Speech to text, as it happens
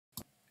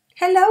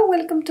Hello,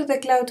 welcome to the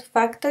Cloud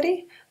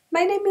Factory.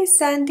 My name is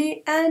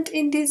Sandy and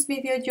in this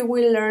video you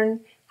will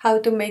learn how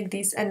to make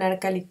this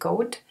Anarkali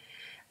coat.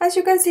 As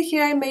you can see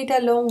here, I made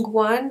a long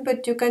one,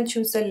 but you can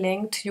choose the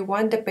length you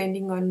want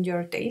depending on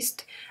your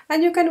taste.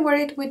 And you can wear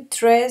it with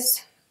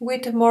dress,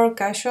 with more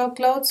casual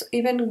clothes,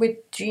 even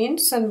with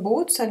jeans and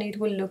boots, and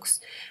it will look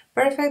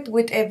perfect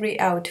with every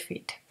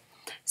outfit.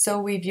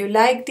 So if you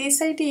like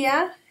this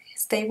idea,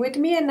 stay with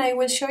me and I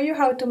will show you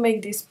how to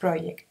make this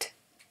project.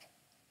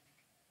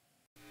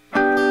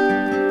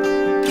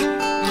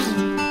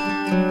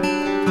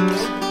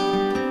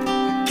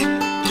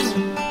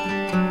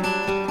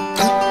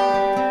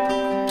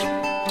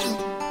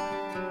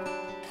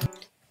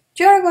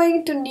 You are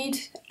going to need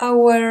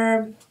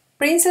our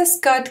princess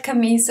cut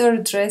kameez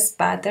or dress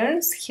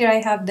patterns. Here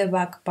I have the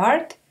back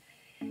part.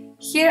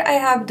 Here I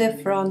have the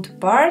front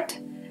part.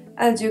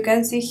 As you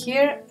can see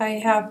here, I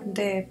have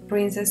the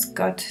princess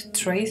cut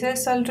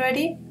traces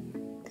already.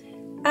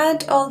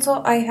 And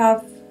also I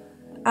have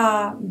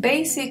a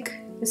basic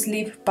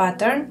sleeve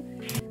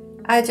pattern.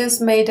 I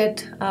just made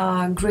it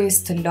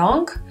greased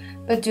long,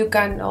 but you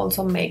can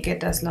also make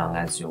it as long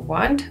as you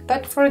want.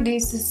 But for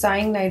this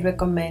design, I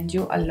recommend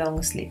you a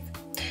long sleeve.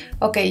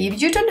 Okay,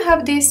 if you don't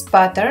have these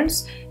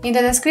patterns, in the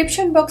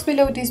description box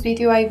below this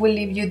video I will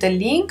leave you the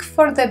link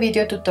for the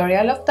video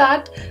tutorial of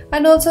that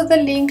and also the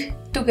link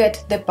to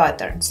get the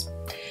patterns.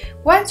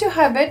 Once you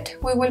have it,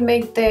 we will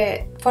make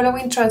the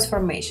following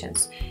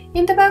transformations.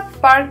 In the back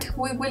part,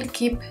 we will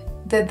keep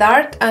the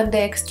dart and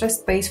the extra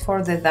space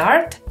for the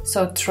dart,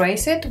 so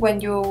trace it when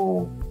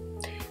you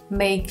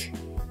make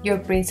your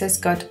princess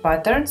cut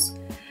patterns.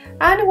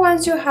 And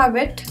once you have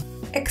it,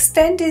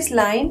 extend this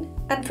line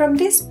and from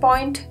this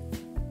point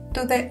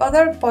to the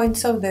other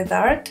points of the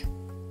dart,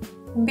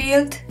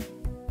 build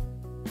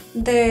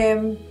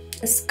the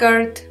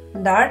skirt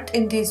dart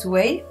in this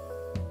way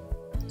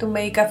to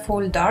make a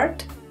full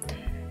dart.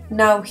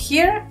 Now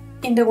here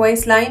in the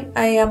waistline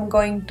I am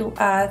going to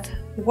add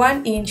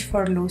 1 inch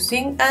for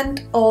loosing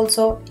and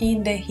also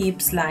in the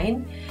hips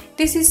line.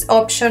 This is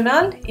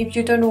optional. If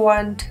you don't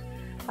want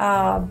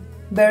a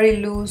very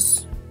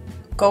loose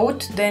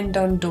coat, then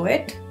don't do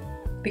it,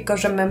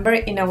 because remember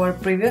in our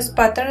previous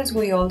patterns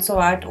we also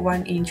add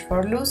 1 inch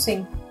for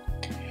loosing.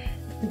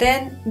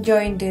 Then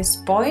join these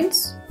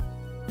points.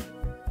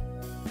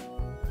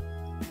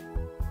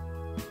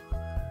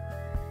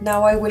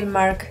 Now I will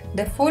mark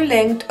the full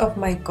length of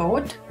my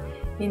coat.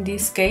 In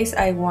this case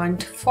I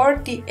want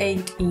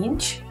 48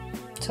 inch,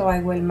 so I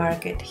will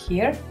mark it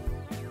here.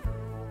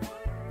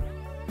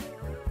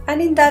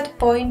 And in that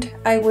point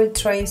I will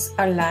trace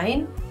a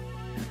line,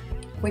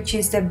 which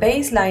is the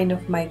baseline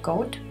of my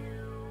coat.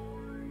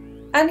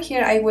 And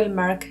here I will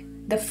mark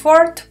the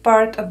fourth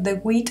part of the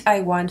width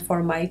I want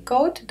for my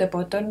coat, the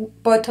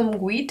bottom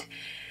width.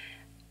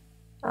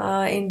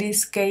 In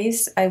this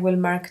case I will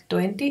mark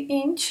 20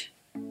 inch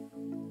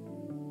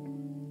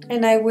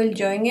and I will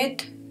join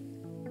it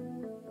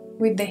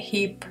with the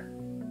hip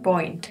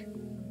point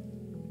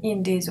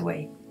in this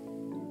way.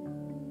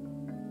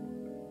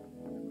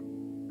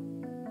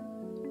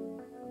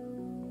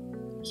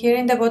 Here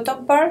in the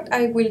bottom part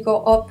I will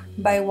go up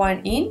by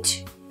 1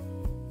 inch.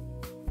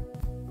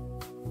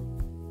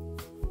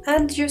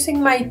 And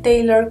using my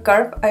tailor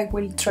curve, I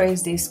will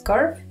trace this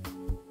curve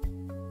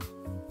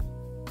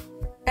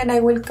and I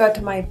will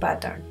cut my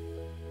pattern.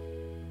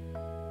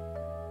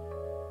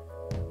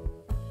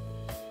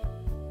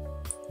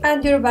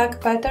 And your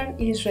back pattern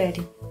is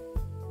ready.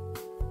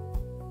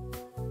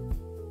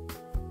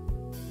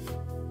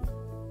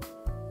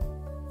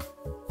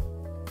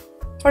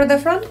 For the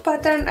front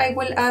pattern, I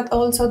will add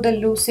also the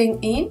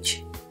loosing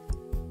inch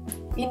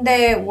in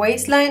the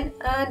waistline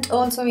and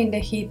also in the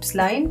hips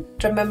line.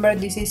 Remember,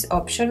 this is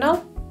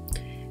optional.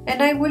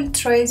 And I will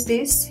trace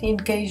this in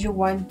case you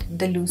want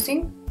the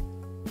loosing.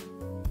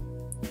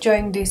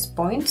 Join these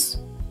points.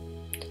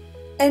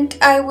 And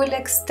I will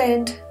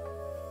extend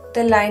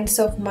the lines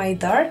of my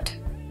dart,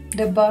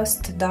 the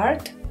bust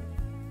dart.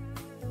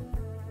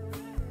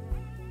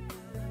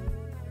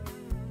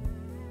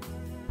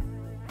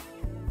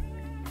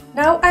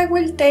 Now I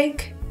will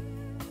take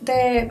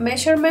the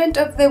measurement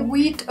of the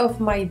width of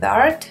my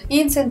dart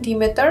in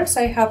centimeters.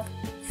 I have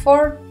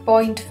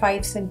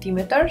 4.5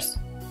 centimeters.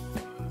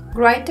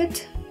 Write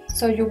it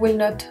so you will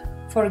not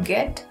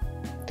forget.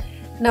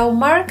 Now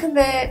mark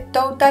the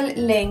total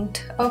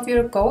length of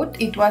your coat.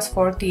 It was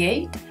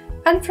 48,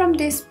 and from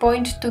this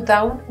point to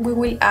down we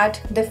will add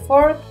the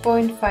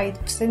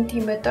 4.5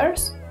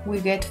 centimeters we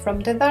get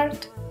from the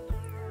dart.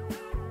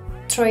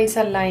 Trace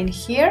a line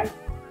here,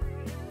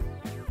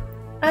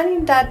 and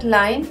in that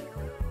line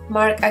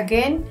mark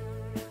again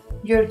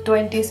your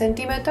 20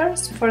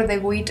 centimeters for the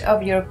width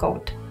of your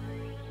coat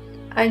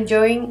and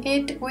join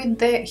it with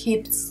the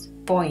hips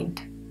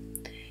point.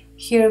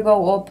 Here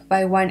go up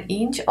by 1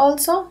 inch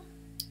also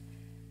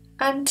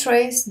and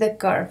trace the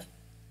curve.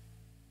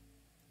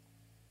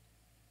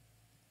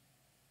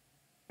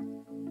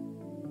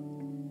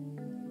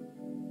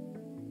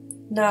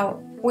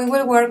 Now we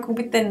will work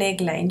with the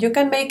neckline. You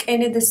can make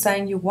any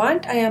design you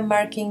want. I am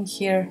marking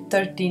here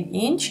 13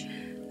 inch,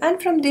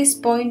 and from this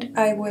point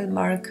I will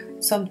mark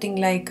something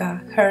like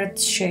a heart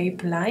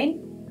shape line,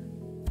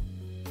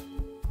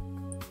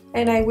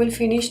 and I will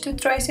finish to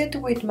trace it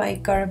with my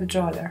curved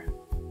roller.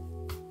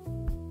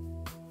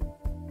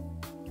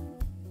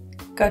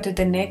 Cut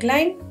the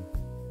neckline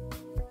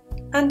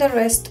and the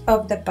rest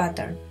of the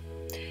pattern.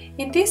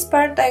 In this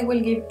part I will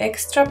give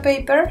extra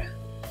paper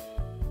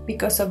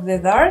because of the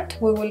dart.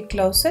 We will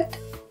close it.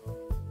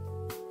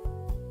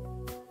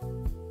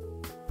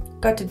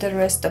 Cut the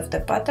rest of the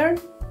pattern.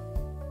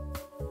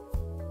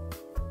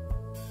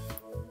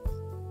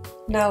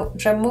 Now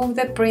remove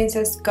the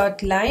princess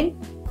cut line.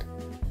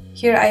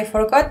 Here I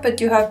forgot, but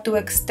you have to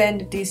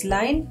extend this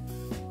line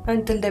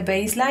until the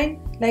baseline,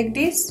 like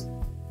this.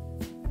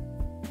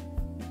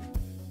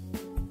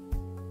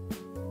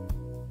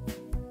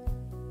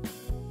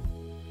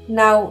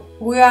 Now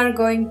we are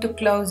going to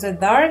close the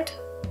dart,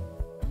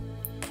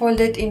 fold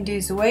it in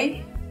this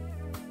way,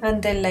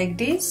 and then like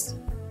this.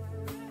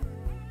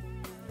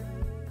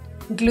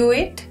 Glue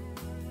it.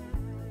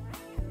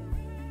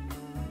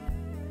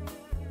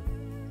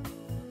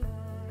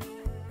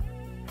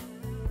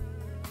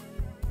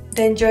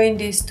 Then join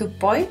these 2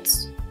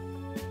 points.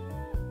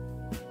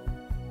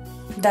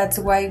 That's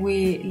why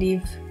we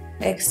leave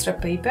extra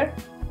paper.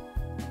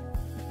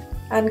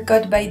 And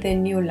cut by the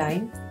new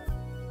line.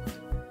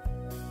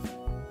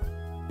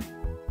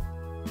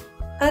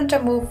 And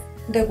remove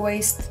the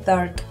waist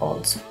dart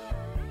also.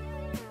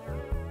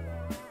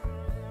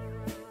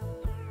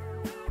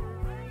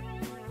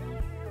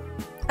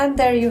 And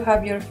there you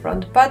have your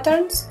front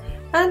patterns,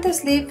 and the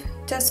sleeve,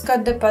 just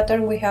cut the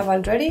pattern we have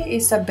already.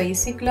 It's a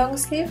basic long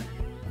sleeve.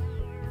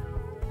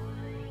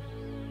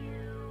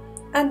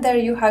 And there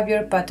you have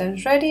your pattern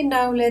ready.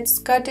 Now let's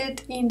cut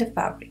it in the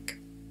fabric.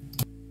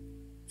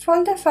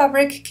 Fold the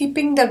fabric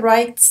keeping the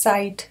right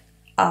side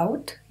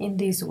out in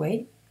this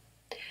way,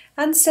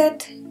 and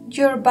set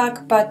your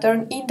back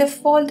pattern in the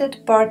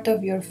folded part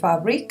of your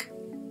fabric,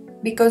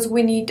 because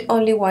we need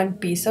only one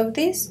piece of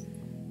this,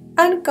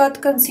 and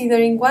cut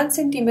considering 1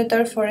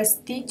 centimeter for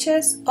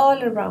stitches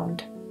all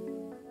around.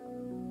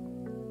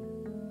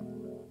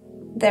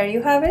 There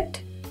you have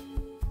it.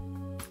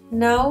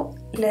 Now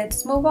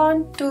let's move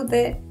on to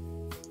the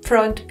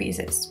front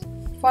pieces.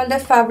 Fold the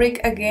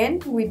fabric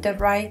again with the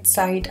right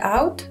side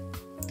out.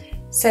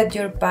 Set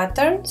your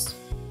patterns.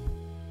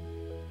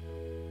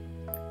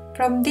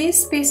 From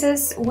these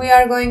pieces we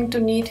are going to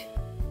need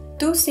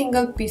 2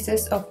 single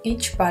pieces of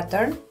each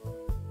pattern.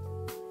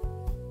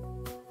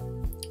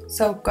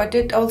 So cut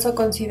it also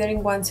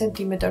considering 1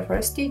 centimeter for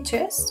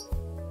stitches.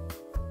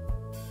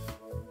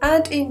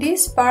 And in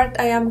this part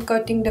I am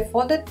cutting the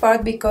folded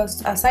part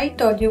because, as I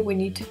told you, we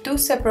need 2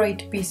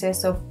 separate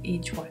pieces of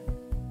each one.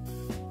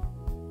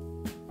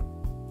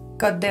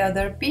 Cut the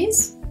other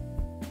piece.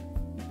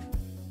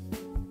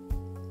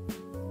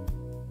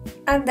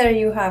 And there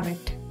you have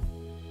it.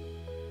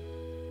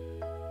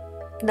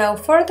 Now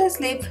for the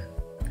sleeve,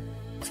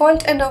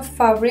 fold enough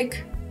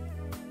fabric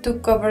to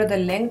cover the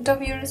length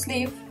of your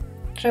sleeve,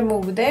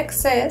 remove the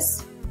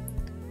excess,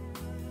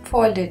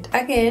 fold it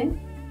again,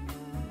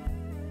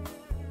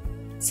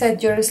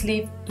 set your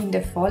sleeve in the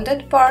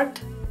folded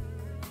part,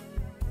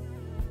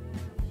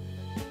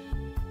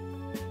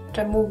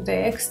 remove the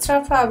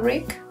extra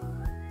fabric,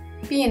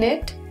 pin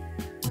it,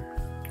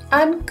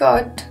 and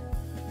cut,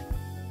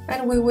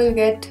 and we will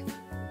get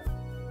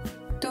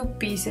 2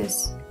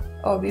 pieces,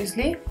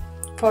 obviously,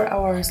 for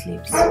our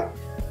sleeves.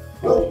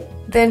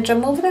 Then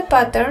remove the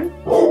pattern,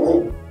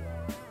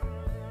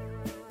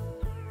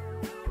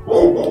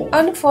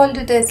 unfold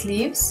the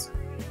sleeves,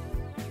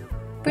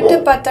 put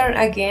the pattern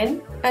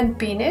again and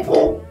pin it,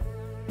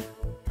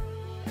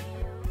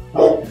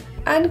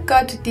 and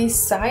cut this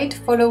side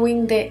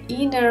following the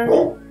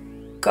inner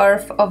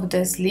curve of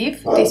the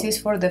sleeve. This is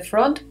for the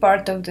front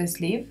part of the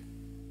sleeve.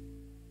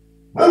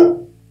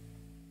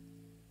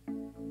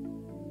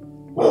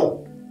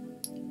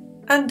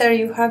 And there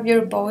you have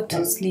your both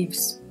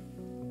sleeves.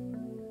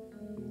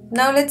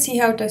 Now let's see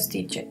how to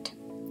stitch it.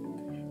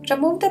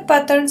 Remove the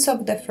patterns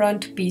of the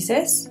front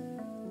pieces.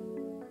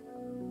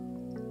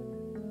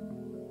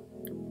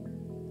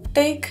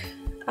 Take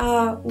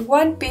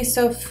 1 piece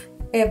of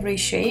every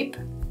shape,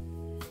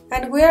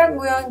 and we are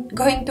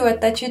going to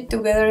attach it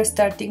together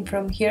starting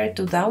from here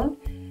to down.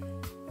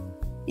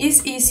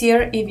 It's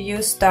easier if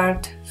you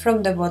start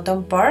from the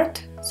bottom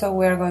part, so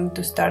we are going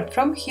to start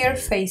from here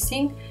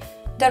facing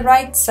the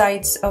right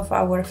sides of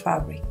our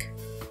fabric.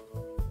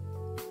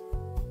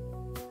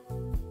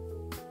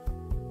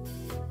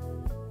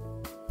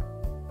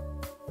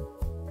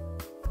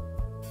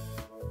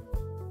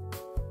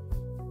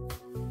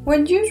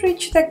 When you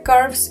reach the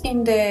curves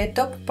in the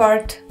top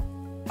part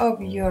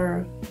of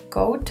your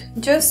coat,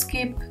 just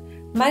keep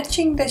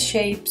matching the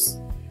shapes,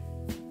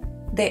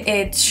 the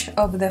edge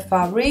of the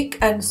fabric,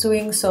 and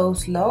sewing so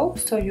slow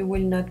so you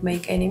will not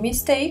make any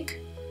mistake.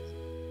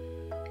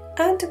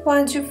 And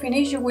once you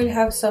finish, you will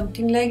have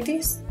something like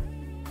this.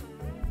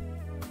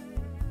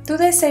 Do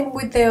the same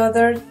with the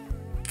other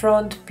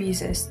front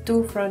pieces,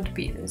 2 front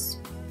pieces,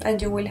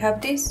 and you will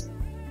have this.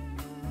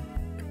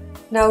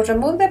 Now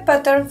remove the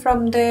pattern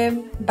from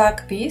the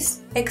back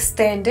piece,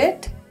 extend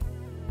it,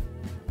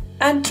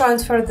 and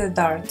transfer the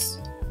darts.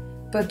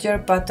 Put your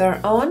pattern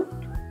on,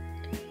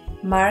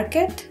 mark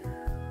it.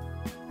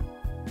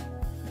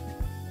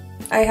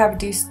 I have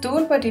this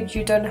tool, but if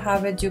you don't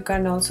have it, you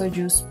can also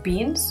use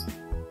pins.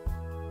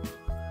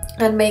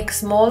 And make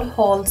small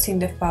holes in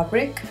the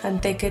fabric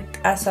and take it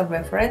as a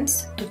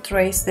reference to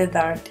trace the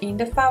dart in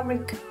the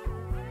fabric.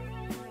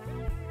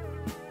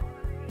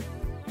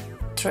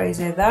 Trace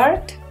the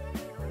dart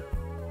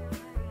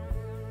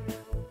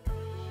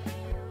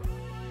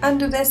and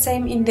do the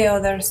same in the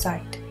other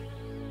side.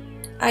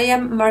 I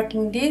am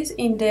marking this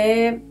in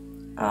the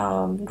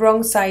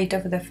wrong side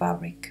of the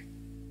fabric.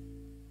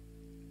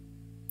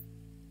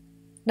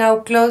 Now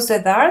close the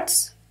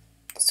darts,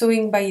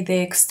 sewing by the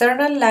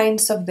external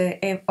lines of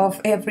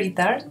every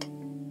dart.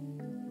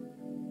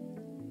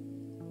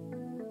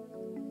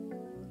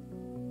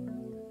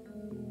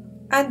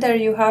 And there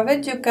you have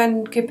it. You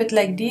can keep it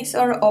like this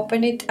or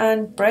open it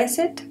and press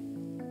it.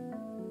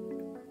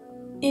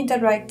 In the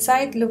right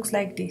side looks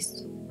like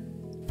this.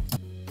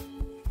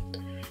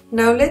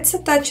 Now let's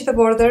attach the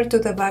border to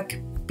the back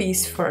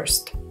piece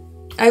first.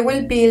 I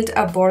will build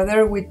a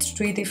border with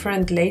 3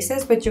 different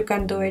laces, but you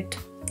can do it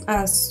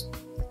as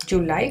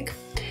you like.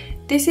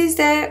 This is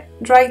the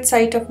right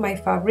side of my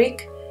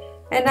fabric,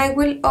 and I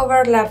will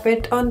overlap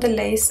it on the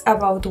lace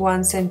about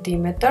 1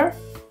 centimeter.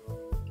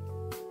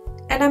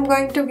 And I'm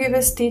going to give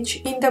a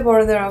stitch in the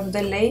border of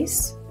the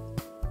lace.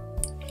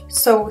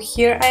 So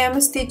here I am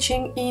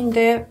stitching in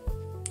the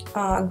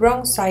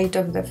wrong side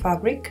of the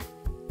fabric.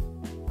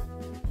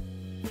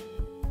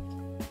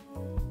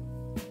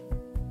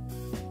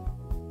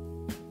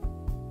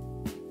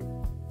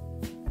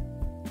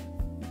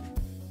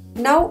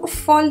 Now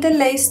fold the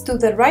lace to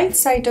the right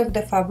side of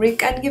the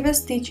fabric and give a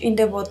stitch in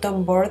the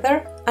bottom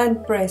border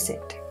and press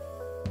it.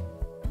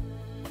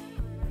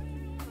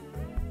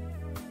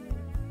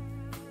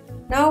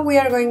 Now we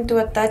are going to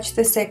attach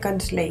the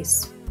second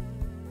lace.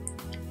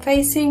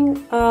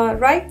 Facing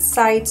right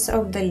sides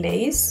of the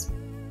lace,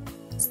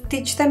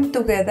 stitch them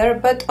together,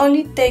 but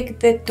only take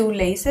the 2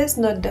 laces,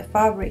 not the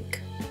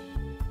fabric.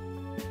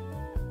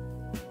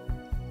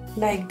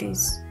 Like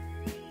this.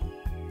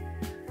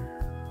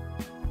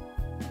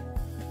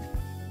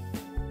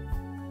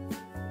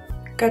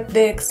 Cut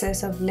the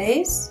excess of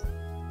lace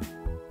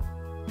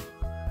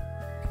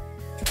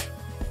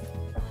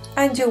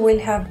and you will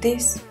have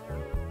this.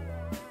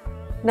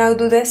 Now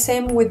do the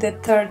same with the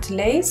third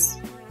lace,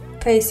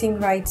 facing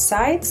right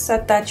sides,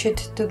 attach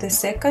it to the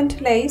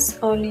second lace,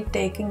 only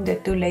taking the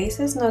 2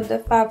 laces, not the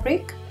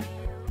fabric.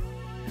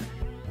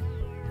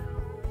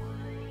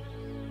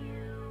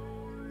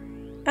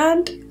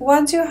 And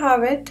once you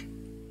have it,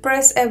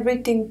 press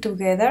everything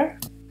together.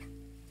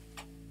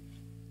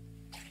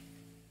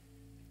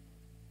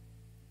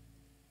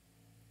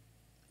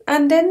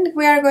 And then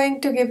we are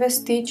going to give a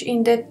stitch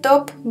in the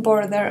top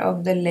border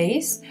of the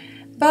lace,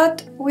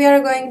 but we are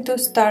going to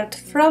start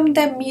from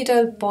the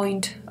middle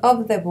point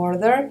of the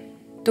border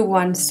to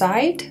one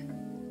side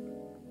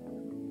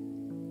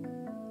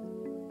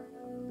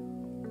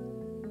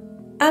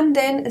and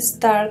then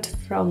start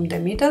from the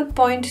middle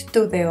point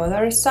to the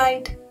other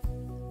side.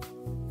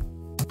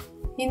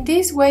 In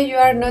this way you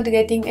are not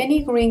getting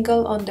any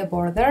wrinkle on the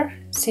border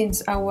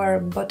since our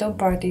bottom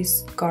part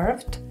is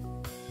curved.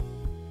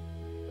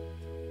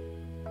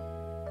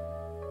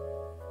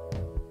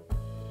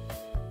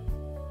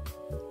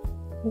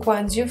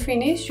 Once you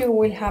finish, you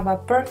will have a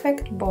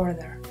perfect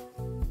border.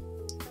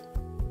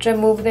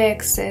 Remove the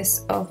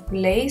excess of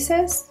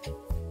laces.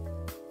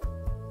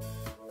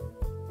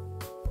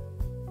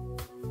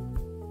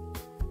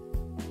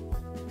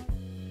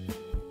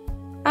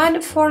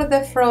 And for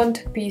the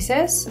front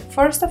pieces,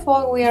 first of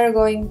all we are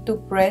going to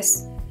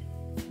press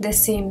the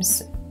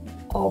seams,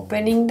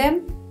 opening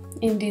them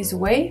in this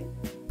way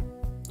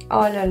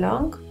all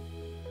along.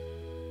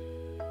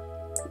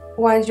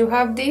 Once you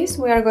have this,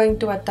 we are going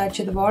to attach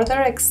the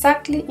border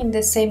exactly in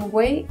the same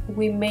way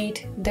we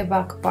made the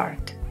back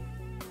part.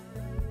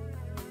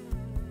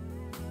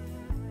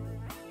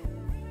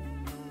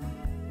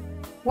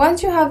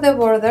 Once you have the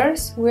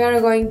borders, we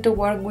are going to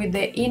work with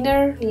the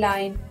inner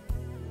line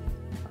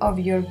of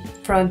your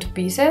front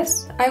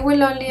pieces. I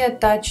will only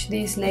attach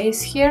this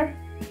lace here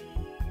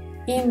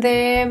in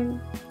the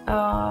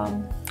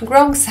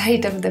wrong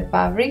side of the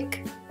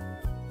fabric,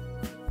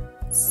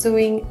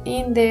 sewing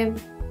in the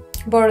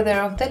border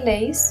of the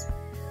lace,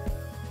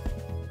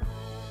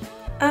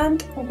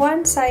 and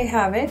once I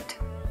have it,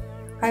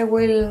 I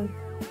will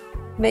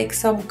make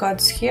some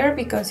cuts here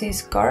because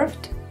it's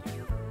curved,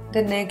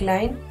 the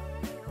neckline.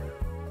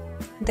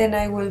 Then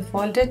I will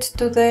fold it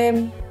to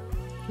the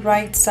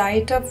right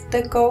side of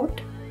the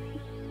coat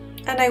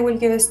and I will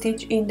give a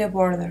stitch in the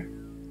border.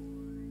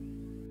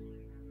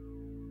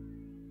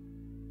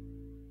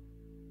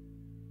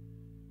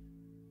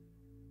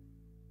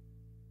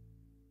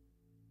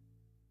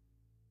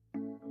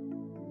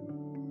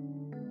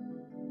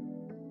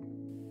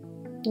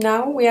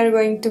 Now we are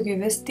going to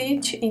give a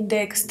stitch in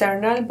the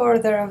external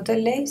border of the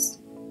lace.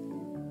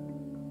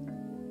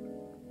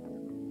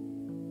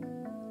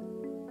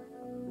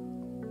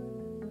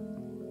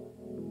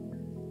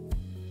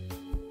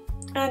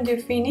 And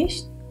you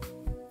finished.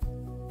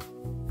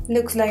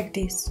 Looks like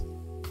this.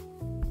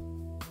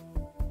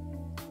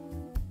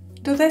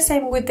 Do the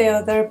same with the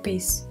other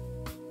piece.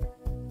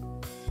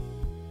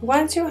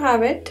 Once you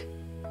have it,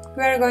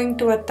 we are going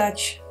to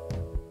attach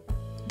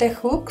the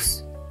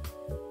hooks.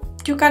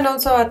 You can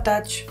also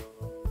attach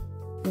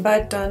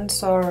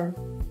buttons or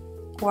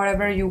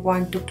whatever you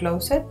want to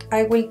close it.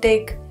 I will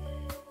take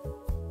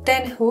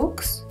 10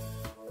 hooks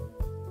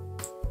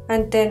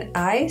and 10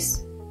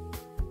 eyes.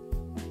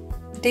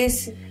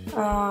 This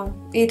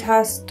it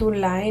has 2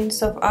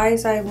 lines of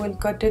eyes. I will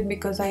cut it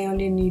because I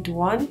only need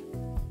 1.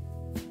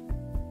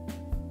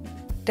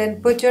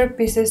 Then put your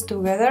pieces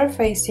together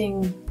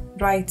facing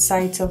right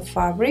sides of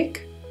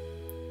fabric.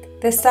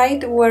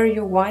 Decide where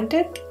you want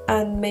it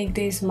and make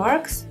these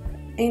marks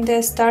in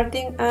the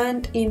starting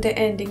and in the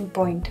ending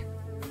point.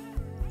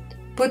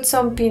 Put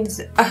some pins,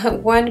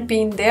 one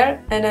pin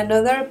there and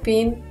another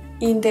pin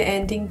in the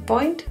ending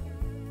point.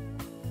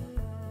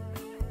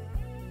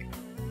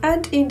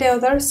 And in the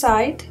other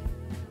side,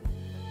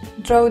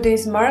 draw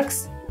these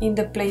marks in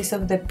the place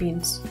of the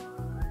pins.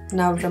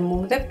 Now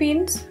remove the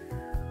pins.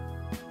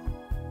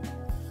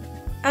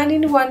 And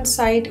in one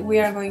side we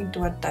are going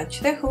to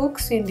attach the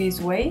hooks in this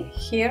way,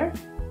 here.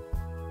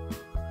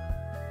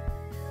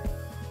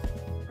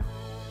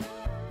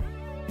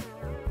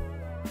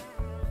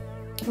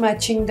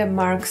 Matching the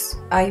marks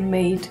I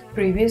made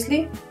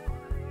previously.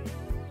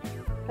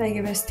 I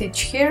give a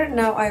stitch here,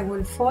 now I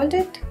will fold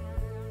it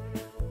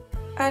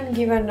and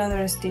give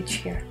another stitch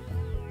here.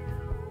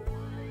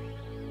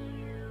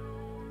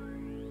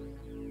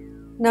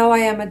 Now I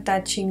am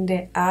attaching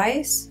the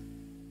eyes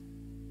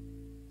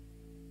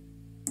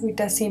with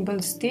a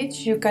simple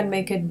stitch. You can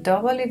make it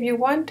double if you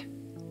want,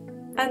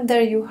 and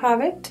there you have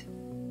it,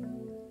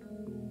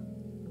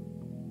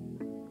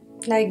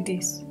 like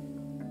this.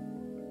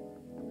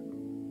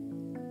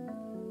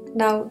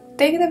 Now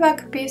take the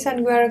back piece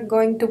and we are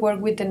going to work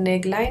with the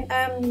neckline.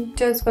 I'm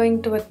just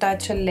going to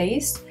attach a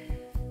lace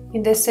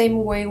in the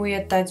same way we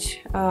attach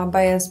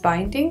bias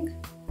binding.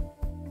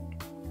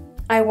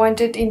 I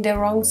want it in the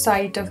wrong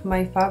side of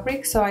my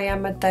fabric, so I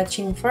am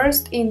attaching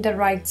first in the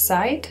right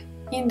side,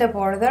 in the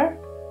border.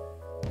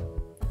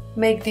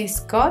 Make these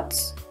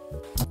cuts.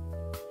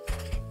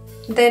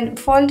 Then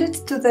fold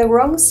it to the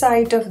wrong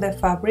side of the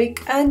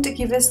fabric and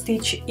give a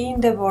stitch in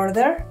the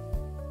border.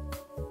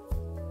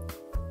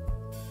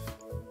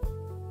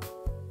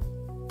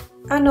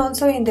 And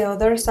also in the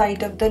other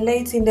side of the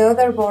lace, in the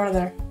other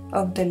border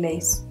of the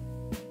lace.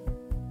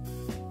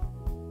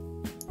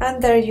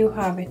 And there you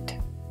have it.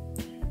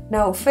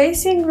 Now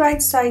facing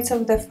right sides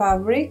of the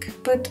fabric,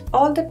 put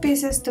all the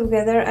pieces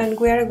together and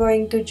we are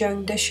going to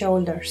join the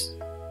shoulders.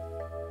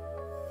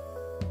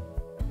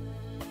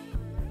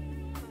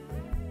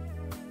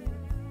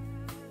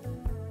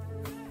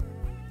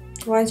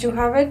 Once you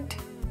have it,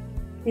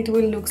 it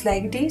will look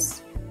like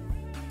this.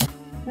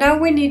 Now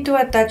we need to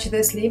attach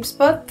the sleeves,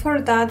 but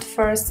for that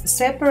first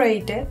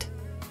separate it.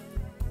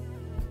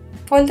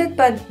 Fold it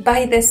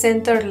by the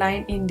center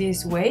line in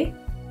this way.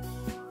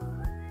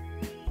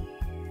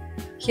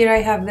 Here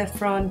I have the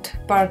front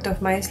part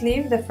of my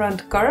sleeve, the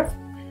front curve.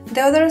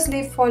 The other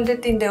sleeve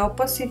folded in the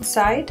opposite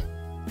side.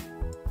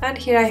 And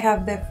here I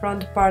have the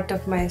front part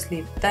of my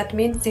sleeve. That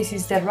means this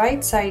is the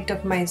right side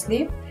of my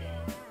sleeve.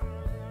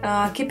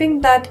 Keeping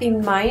that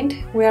in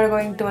mind, we are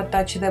going to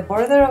attach the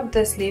border of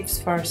the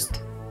sleeves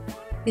first.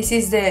 This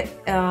is the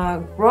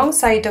wrong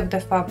side of the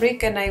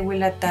fabric and I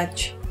will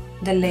attach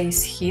the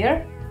lace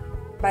here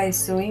by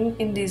sewing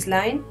in this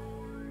line.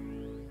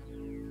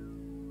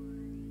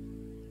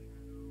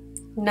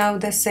 Now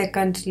the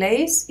second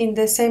lace, in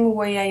the same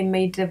way I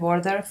made the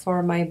border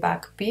for my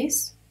back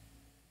piece,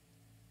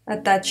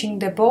 attaching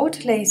the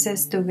both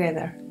laces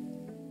together.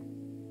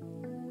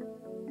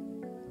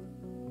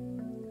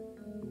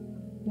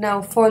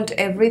 Now fold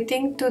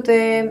everything to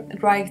the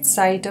right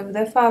side of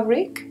the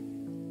fabric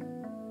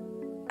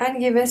and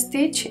give a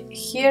stitch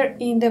here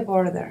in the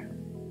border.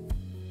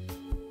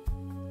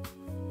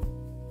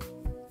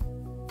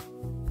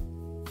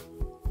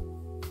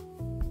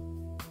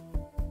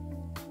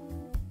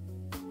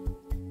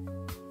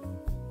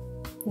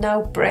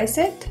 Now press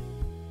it.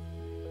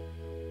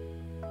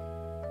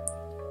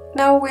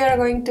 Now we are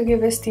going to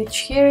give a stitch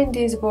here in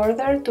this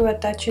border to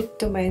attach it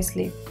to my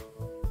sleeve.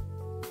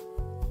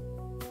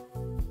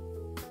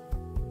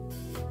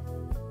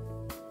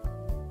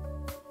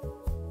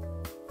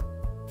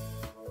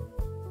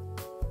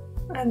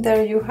 And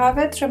there you have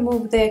it.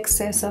 Remove the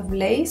excess of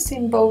lace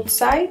in both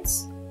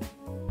sides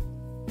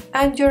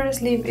and your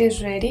sleeve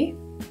is ready.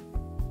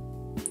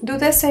 Do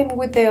the same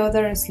with the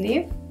other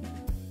sleeve.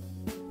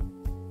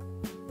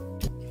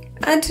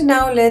 And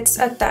now let's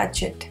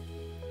attach it.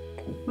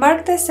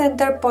 Mark the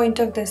center point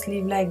of the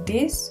sleeve like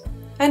this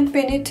and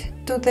pin it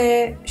to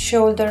the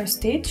shoulder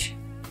stitch.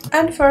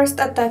 And first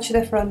attach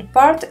the front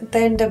part,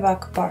 then the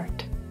back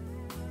part.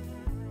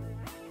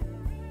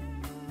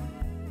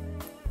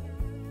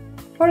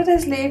 For the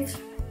sleeve,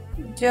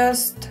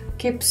 just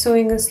keep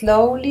sewing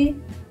slowly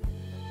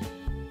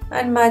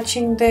and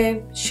matching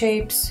the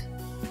shapes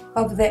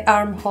of the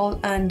armhole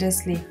and the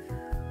sleeve.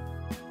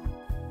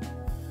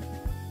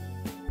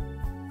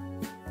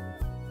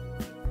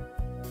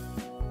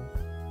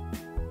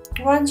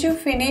 Once you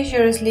finish,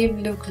 your sleeve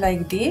look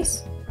like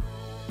this.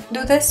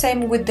 Do the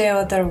same with the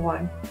other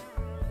one.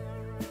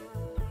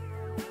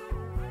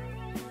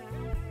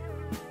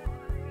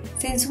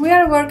 Since we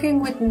are working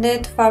with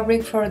net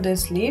fabric for the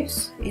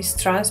sleeves, it's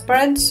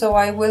transparent, so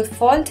I will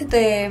fold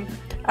the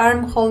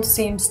armhole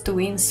seams to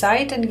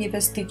inside and give a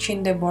stitch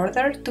in the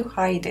border to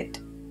hide it.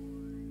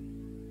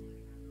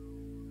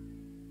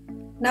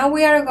 Now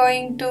we are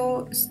going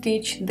to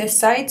stitch the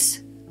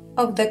sides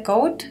of the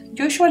coat.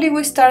 Usually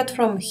we start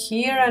from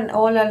here and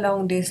all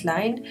along this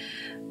line,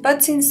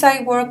 but since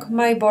I work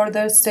my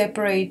borders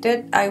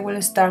separated, I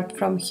will start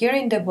from here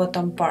in the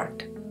bottom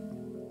part.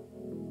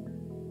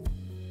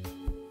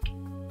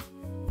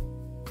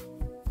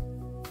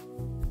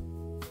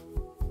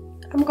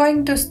 I'm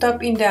going to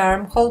stop in the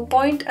armhole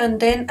point and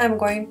then I'm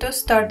going to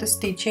start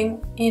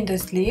stitching in the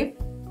sleeve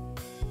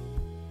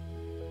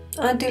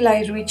until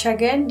I reach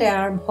again the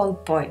armhole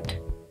point.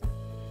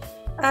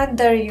 And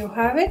there you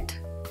have it.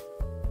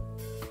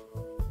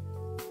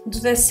 Do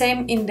the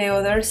same in the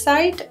other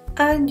side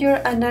and your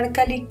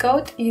Anarkali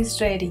coat is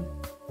ready.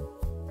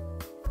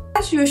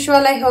 As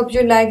usual, I hope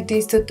you liked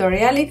this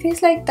tutorial. If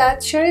it's like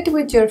that, share it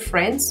with your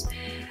friends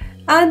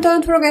and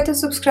don't forget to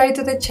subscribe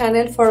to the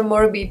channel for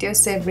more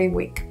videos every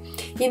week.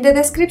 In the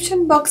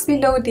description box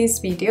below this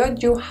video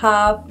you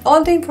have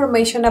all the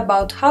information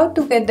about how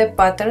to get the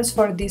patterns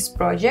for this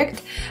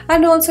project,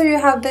 and also you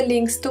have the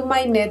links to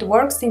my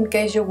networks in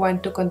case you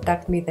want to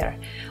contact me there.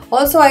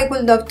 Also, I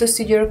would love to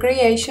see your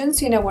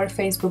creations in our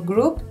Facebook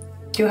group.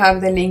 You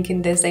have the link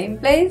in the same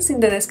place in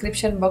the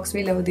description box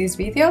below this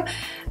video.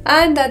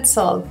 And that's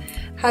all.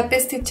 Happy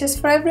stitches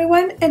for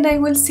everyone, and I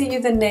will see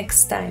you the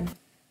next time.